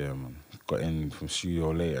 yeah, man. Got in from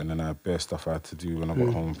studio late and then I had bare stuff I had to do when I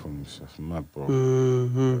got home from. It's just mad, bro.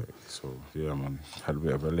 Like, so, yeah, man. Had a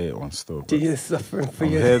bit of a late one still. You're suffering for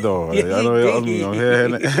you. I'm here though. Like, I know I'm here.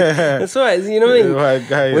 That's right. You know what I mean? Right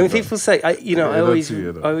guy, when people say, I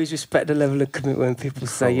always respect the level of commitment when people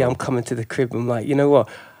say, yeah, I'm coming to the crib. I'm like, you know what?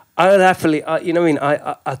 I would happily, you know what I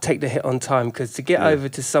mean? I take the hit on time because to get over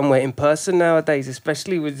to somewhere in person nowadays,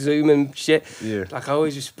 especially with Zoom and shit, like I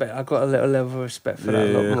always respect. I got a little level of respect for that.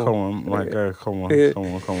 Yeah, come on, my guy, come on.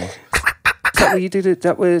 that where you do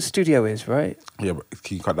that where the studio is, right? Yeah, but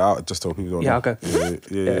can you cut that out just so people don't know? Yeah, I'll go.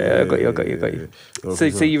 Yeah, I got you.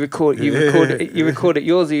 So you record it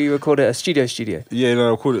yours, or you record it at a studio? Yeah,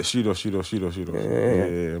 no, I call it studio.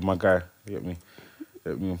 Yeah, my guy, you get me.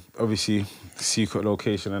 Obviously, secret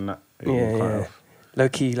location and that. Yeah. Low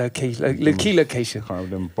key location. Kind of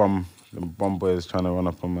them bum boys trying to run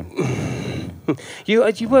up on me. You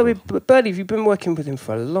work with Birdie. You've been working with him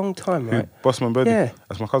for a long time, right? Bossman Birdie? Yeah.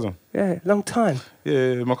 That's my cousin. Yeah, long time.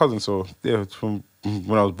 Yeah, my cousin. So, yeah, from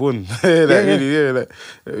when I was born. My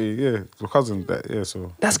cousin.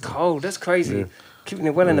 So. That's cold. That's crazy. Yeah. Keeping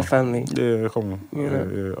it well in the family. Yeah, come on.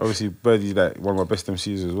 Yeah. Obviously, Birdie's like one of my best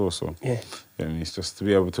MCs as well. So, yeah. It's just to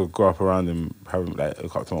be able to grow up around him, having like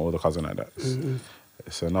look up to my older cousin like that.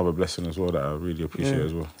 It's another blessing as well that I really appreciate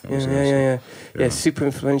as well. Yeah, super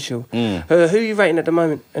influential. Who are you rating at the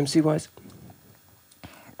moment, MC wise?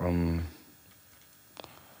 I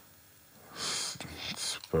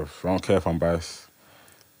don't care if I'm biased.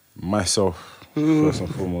 Myself, first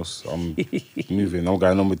and foremost, I'm moving. I'm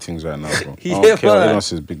going on with things right now, bro. I don't care what anyone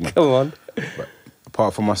else is, big man. Come on. But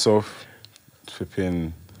apart from myself,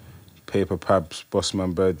 flipping Paper Pabs,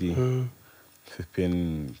 Bossman Birdie,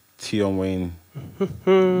 flipping Tion Wayne,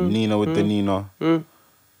 Nina with the Nina,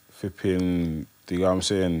 flipping, you know what I'm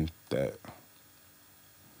saying? That,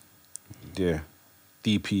 yeah,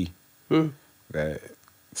 Deepee.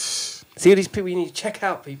 See all these people you need to check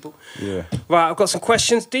out, people. Yeah. Right, I've got some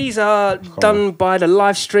questions. These are done by the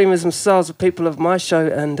live streamers themselves, the people of my show,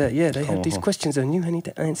 and they have these questions on you. I need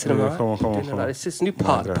to answer them. Come on. This is a new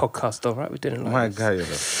part of the podcast, all right? We're doing it like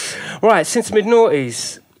this. Right, since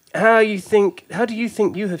mid-noughties, how do you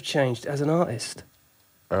think you have changed as an artist?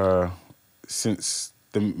 Since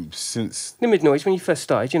the mid-noughties, when you first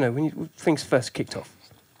started, when things first kicked off.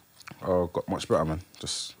 Got much better, man.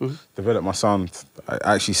 Just developed my sound.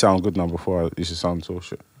 I actually sound good now. Before I used to sound so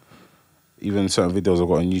shit. Even certain videos I've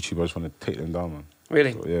got on YouTube, I just want to take them down, man.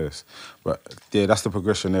 Really? So, yes. But yeah, that's the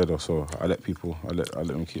progression there, though. So I let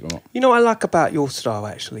them keep them up. You know what I like about your style,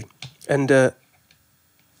 actually? And,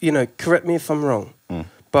 correct me if I'm wrong,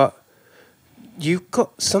 but you've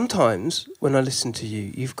got, sometimes when I listen to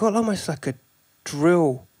you, you've got almost like a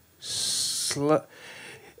drill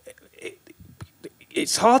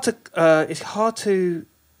It's hard to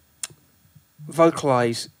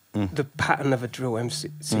vocalize the pattern of a drill MC.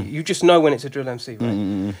 You just know when it's a drill MC,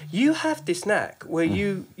 right? You have this knack where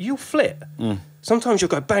you'll flip. Sometimes you'll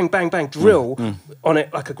go bang, bang, bang, drill on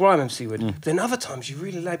it like a grime MC would. But then other times you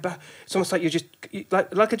really lay back. It's almost like you're just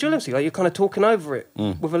like a drill MC, like you're kind of talking over it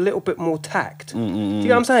with a little bit more tact. Do you know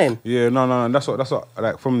what I'm saying? Yeah, no. That's what.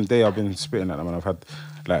 Like from the day I've been spitting that, man. I've had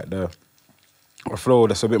like the flow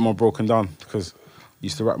that's a bit more broken down because.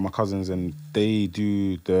 Used to rap with my cousins and they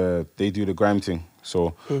do the grime thing.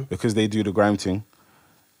 So because they do the grime thing,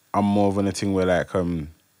 I'm more of a thing where like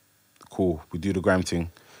cool, we do the grime thing,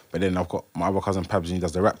 but then I've got my other cousin Pabs and he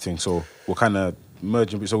does the rap thing. So we're kind of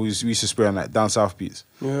merging. So we used to spray on like down south beats.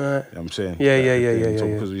 Right. You know what I'm saying? Yeah. So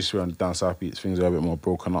because we used to spray on down south beats, things are a bit more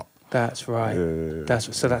broken up. That's right.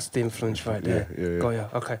 So that's the influence right there. Yeah. Got ya.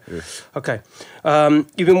 Okay. Yeah. Okay.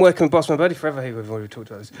 You've been working with Bossman Birdie forever here. We've already talked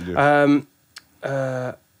about this. Yeah.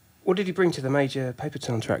 What did he bring to the Major Paper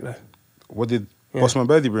soundtrack, though? What did Bossman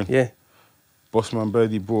Birdie bring? Yeah. Bossman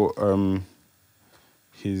Birdie brought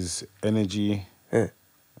his energy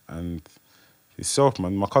and his self,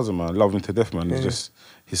 man. My cousin, man. I love him to death, man. It's just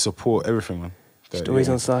his support, everything, man. Just always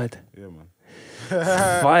on side. Yeah, man.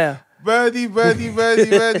 Fire. Birdie, man. You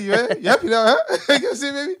happy now, huh? You can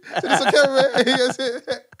see, baby? So this on camera, man. You can see.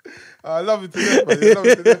 I love it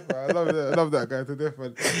to death, man. I love that guy to death,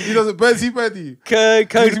 man. He doesn't Birdie. Can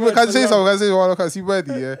I say something? Can I see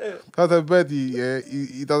Birdie, yeah? Sometimes Birdie, yeah,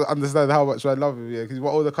 he doesn't understand how much I love him, yeah, because he's my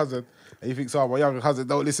older cousin. And he thinks, my younger cousin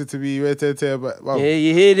don't listen to me, but well, yeah,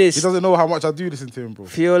 you hear this. He doesn't know how much I do listen to him, bro.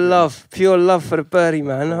 Pure love for the Birdie,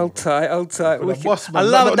 man. Hold tight. The boss, man. I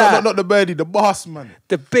love that. Not the Birdie, the boss, man.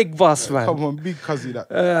 The big boss, man. Come on, big cousin.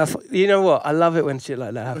 That. You know what? I love it when shit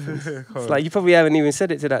like that happens. It's like you probably haven't even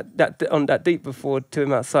said it to that on that deep before to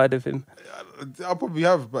him outside of him. I probably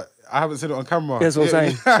have, but I haven't said it on camera. That's what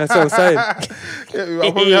I'm saying.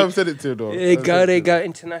 I probably haven't said it to him, though. There you go.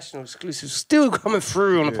 International exclusive. Still coming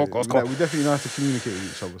through on the podcast. Like, we definitely know how to communicate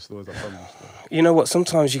with each other still as a family. You know what?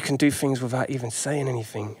 Sometimes you can do things without even saying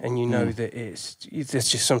anything, and you know that there's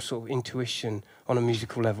just some sort of intuition on a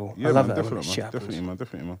musical level. Yeah, I love man, that.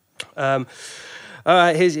 Definitely, man. All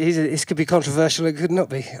right, this could be controversial. It could not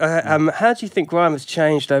be. How do you think grime has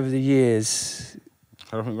changed over the years?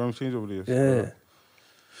 I don't think grime changed over the years. Yeah.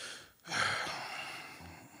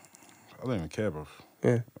 I don't even care, bro.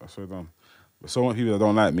 Yeah. I swear down. But so many people that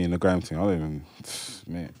don't like me in the grime thing, I don't even,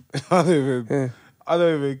 mate, I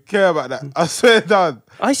don't even care about that. I swear down.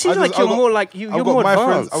 I see like you're more like you're more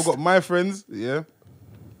advanced. I've got my friends, yeah.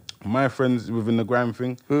 My friends within the grime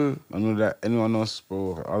thing. I know that anyone else,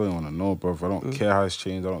 bro, I don't want to know, bro. I don't care how it's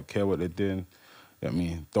changed. I don't care what they're doing. You get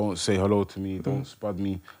me? Don't say hello to me. Don't spud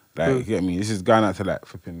me. Like, you get me? This is going out to like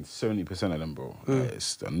flipping 70% of them, bro. Like,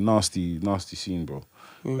 it's a nasty, nasty scene, bro.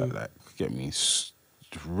 Like, get me? Just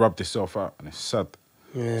rubbed itself out, and it's sad.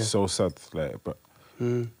 Yeah. It's so sad. Like, but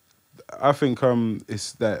I think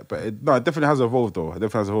it's that. But it definitely has evolved, though. It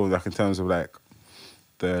definitely has evolved, like in terms of like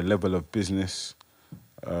the level of business.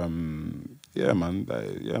 Yeah, man,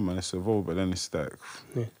 it's evolved, but then it's like,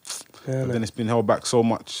 then it's been held back so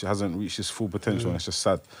much, it hasn't reached its full potential, and it's just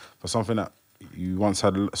sad for something that you once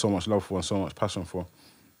had so much love for and so much passion for.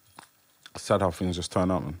 It's sad how things just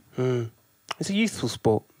turn out, man. It's a youthful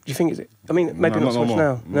sport. Do you think it's? I mean, maybe not so much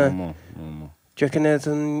now. No more. Do you reckon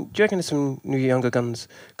there's some new younger guns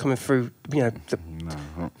coming through? You know.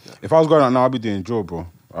 No. If I was going out now, I'd be doing drill, bro.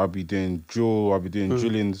 I'd be doing drill. I'd be doing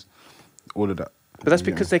drillings, all of that. But that's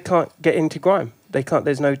because they can't get into grime. They can't.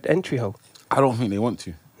 There's no entry hole. I don't think they want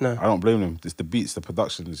to. No. I don't blame them. It's the beats, the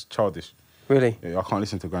production is childish. Really? Yeah, I can't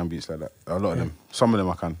listen to grime beats like that. A lot of them. Some of them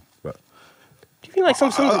I can, but... Do you feel like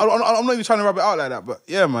some songs... I'm not even trying to rub it out like that, but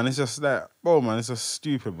yeah, man, it's just like... Bro, man, it's just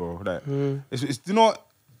stupid, bro. Like, it's you know what?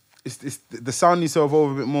 It's the sound needs to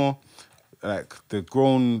evolve a bit more. Like, the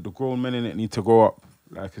grown men in it need to grow up.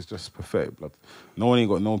 Like, it's just pathetic, blood. No one ain't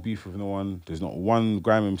got no beef with no one. There's not one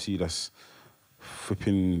grime MC that's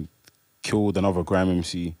flipping killed another grime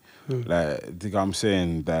MC. Like, you know what I'm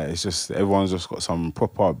saying? That it's just, everyone's just got some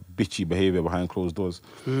proper bitchy behaviour behind closed doors.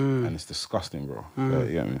 And it's disgusting, bro. Like,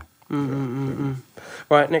 you get me?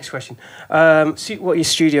 Right, next question. See, what are your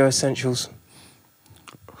studio essentials?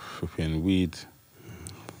 Flipping weed.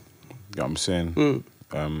 You know what I'm saying?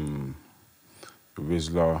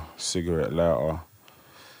 Rizla, cigarette lighter,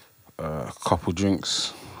 a couple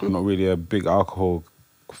drinks. I'm not really a big alcohol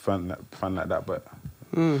fan like that, but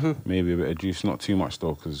maybe a bit of juice. Not too much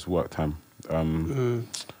though, because it's work time.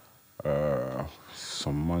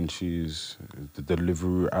 Some munchies, the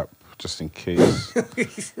delivery app, just in case.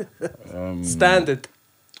 Standard.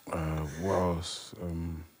 What else?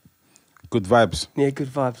 Good vibes. Yeah, good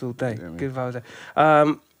vibes all day. Yeah, good vibes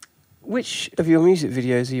all day. Which of your music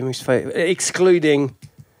videos are you most favourite? Excluding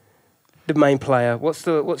the main player, what's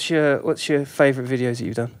your favourite videos that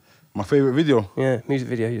you've done? My favourite video? Yeah, music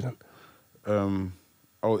video you've done.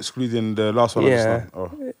 Excluding the last one I just done.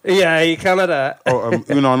 Oh. Yeah, you can't have that.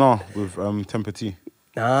 Una No with Temper T.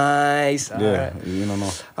 Nice. Yeah, Una No.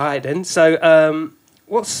 All right then. So,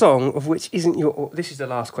 what song of which isn't your? This is the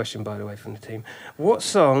last question, by the way, from the team. What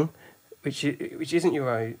song, which isn't your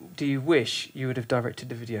own, do you wish you would have directed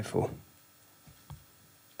the video for?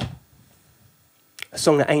 A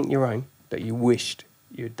song that ain't your own that you wished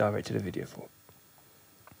you had directed a video for.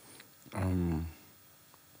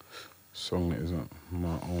 Song that isn't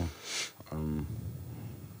my own.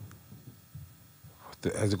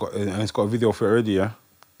 Has it got? And it's got a video for it already, yeah.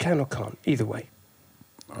 Can or can't, either way.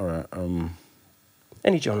 All right.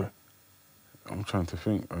 Any genre. I'm trying to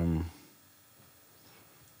think.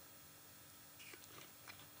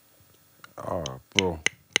 Bro,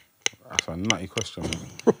 that's a nutty question, man.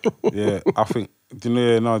 Yeah, I think. Do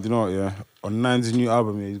you know what? Yeah, on Nine's new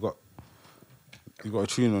album, yeah, he's got a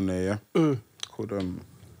tune on there, yeah, called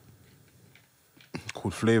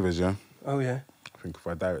Flavors, yeah. Oh yeah. I think if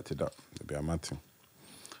I directed that, it'd be a mad thing.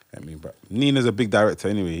 I mean, but Nina's a big director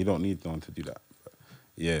anyway. He don't need no one to do that. But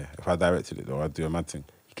yeah, if I directed it though, I'd do a mad thing.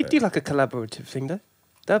 You could do like a collaborative thing though.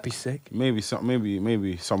 That'd be sick. Maybe somewhere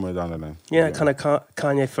down the line. Yeah, kind of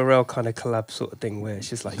Kanye Pharrell kind of collab sort of thing where it's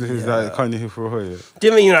just like. Is that Kanye Pharrell? Yeah. Do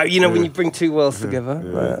you mean you know when you bring two worlds together?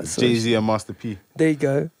 Yeah. Jay-Z and Master P. There you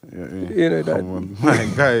go. Yeah. You know that. Come on, my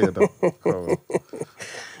guy. Come on.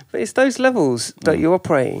 But it's those levels that you're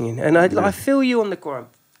operating in, and I feel you on the grime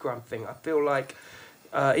thing. I feel like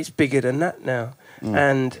it's bigger than that now,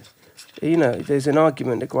 and. You know, there's an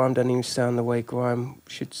argument that grime doesn't even sound the way grime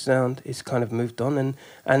should sound. It's kind of moved on,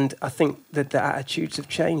 and I think that the attitudes have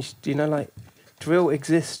changed. You know, like drill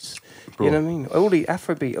exists. Bro. You know what I mean? All the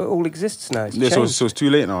Afrobeat, all exists now. So it's too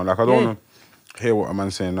late now. Like I don't want to hear what a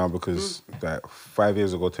man's saying now because like 5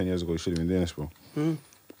 years ago, 10 years ago, you should have been doing this, bro.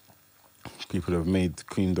 People have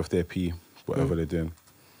creamed off their pee, whatever they're doing.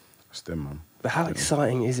 It's them, man. But how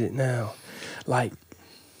exciting is it now? Like,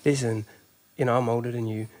 listen, you know, I'm older than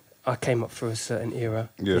you. I came up through a certain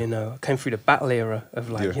era, you know. I came through the battle era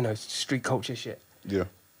of like, you know, street culture shit. Yeah.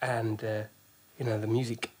 And, you know, the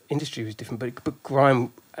music industry was different, but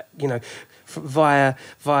grime, you know, via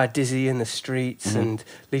Dizzy in the Streets and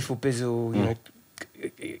Lethal Bizzle, you know,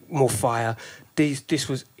 more fire. This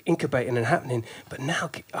was incubating and happening, but now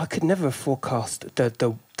I could never have forecast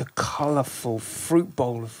the colourful fruit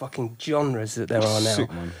bowl of fucking genres that there are now.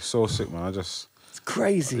 Sick, man. So sick, man. It's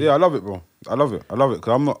crazy. Yeah, I love it, bro. I love it.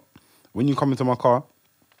 Because I'm not... When you come into my car,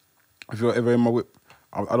 if you're ever in my whip,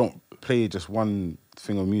 I don't play just one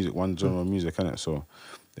thing of music, one genre of music, innit? So,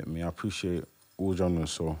 I appreciate all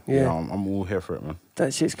genres, so yeah, I'm all here for it, man.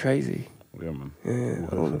 That shit's crazy. Yeah, man.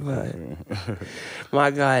 Yeah, all about it.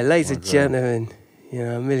 My guy, ladies and gentlemen, you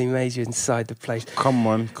know, Milli Major inside the place. Come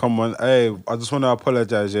on. Hey, I just want to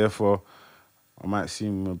apologise, yeah, for... I might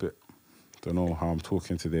seem a bit... Don't know how I'm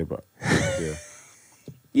talking today, but yeah.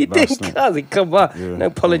 You did, cousin. Come on. Yeah, no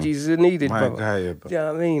apologies are needed, my bro. guy, Do you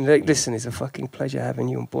know what I mean? Like, listen, it's a fucking pleasure having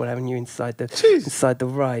you on board, having you inside the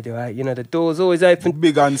ride, all right? You know, the door's always open.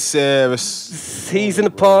 Big on service. Teas in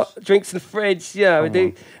the pot, drinks in the fridge. Yeah, we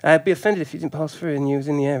do. I'd be offended if you didn't pass through and you was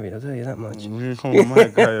in the area, I'll tell you that much. Come on, my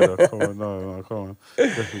guy. Come on, no, come on.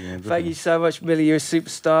 Definitely. Thank you so much, Milli. You're a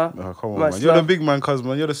superstar. No, come on, man. You're the big man, cuz,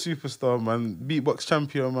 man. You're the superstar, man. Beatbox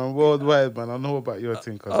champion, man. Worldwide, man. I know about your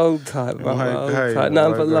thing, cuz. Old time, bro. Old time.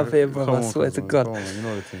 Nothing but love here, brother. I swear to God. Come on, you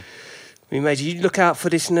know the thing. Milli Major, you look out for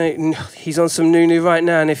this new... He's on some new right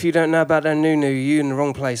now, and if you don't know about that new, you're in the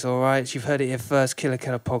wrong place, all right? You've heard it here first. KELA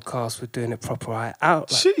podcast. We're doing it proper, right? Out.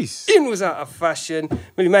 Like, jeez. In was out of fashion.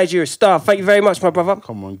 Milli Major, you're a star. Thank you very much, my brother.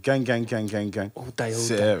 Come on. Gang. All day.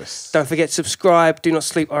 Serious. Don't forget, subscribe. Do not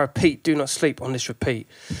sleep. I repeat, do not sleep on this repeat.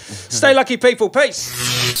 Stay lucky, people.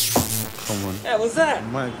 Peace. Come on. Yeah, what's that?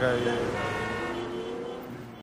 My guy, yeah.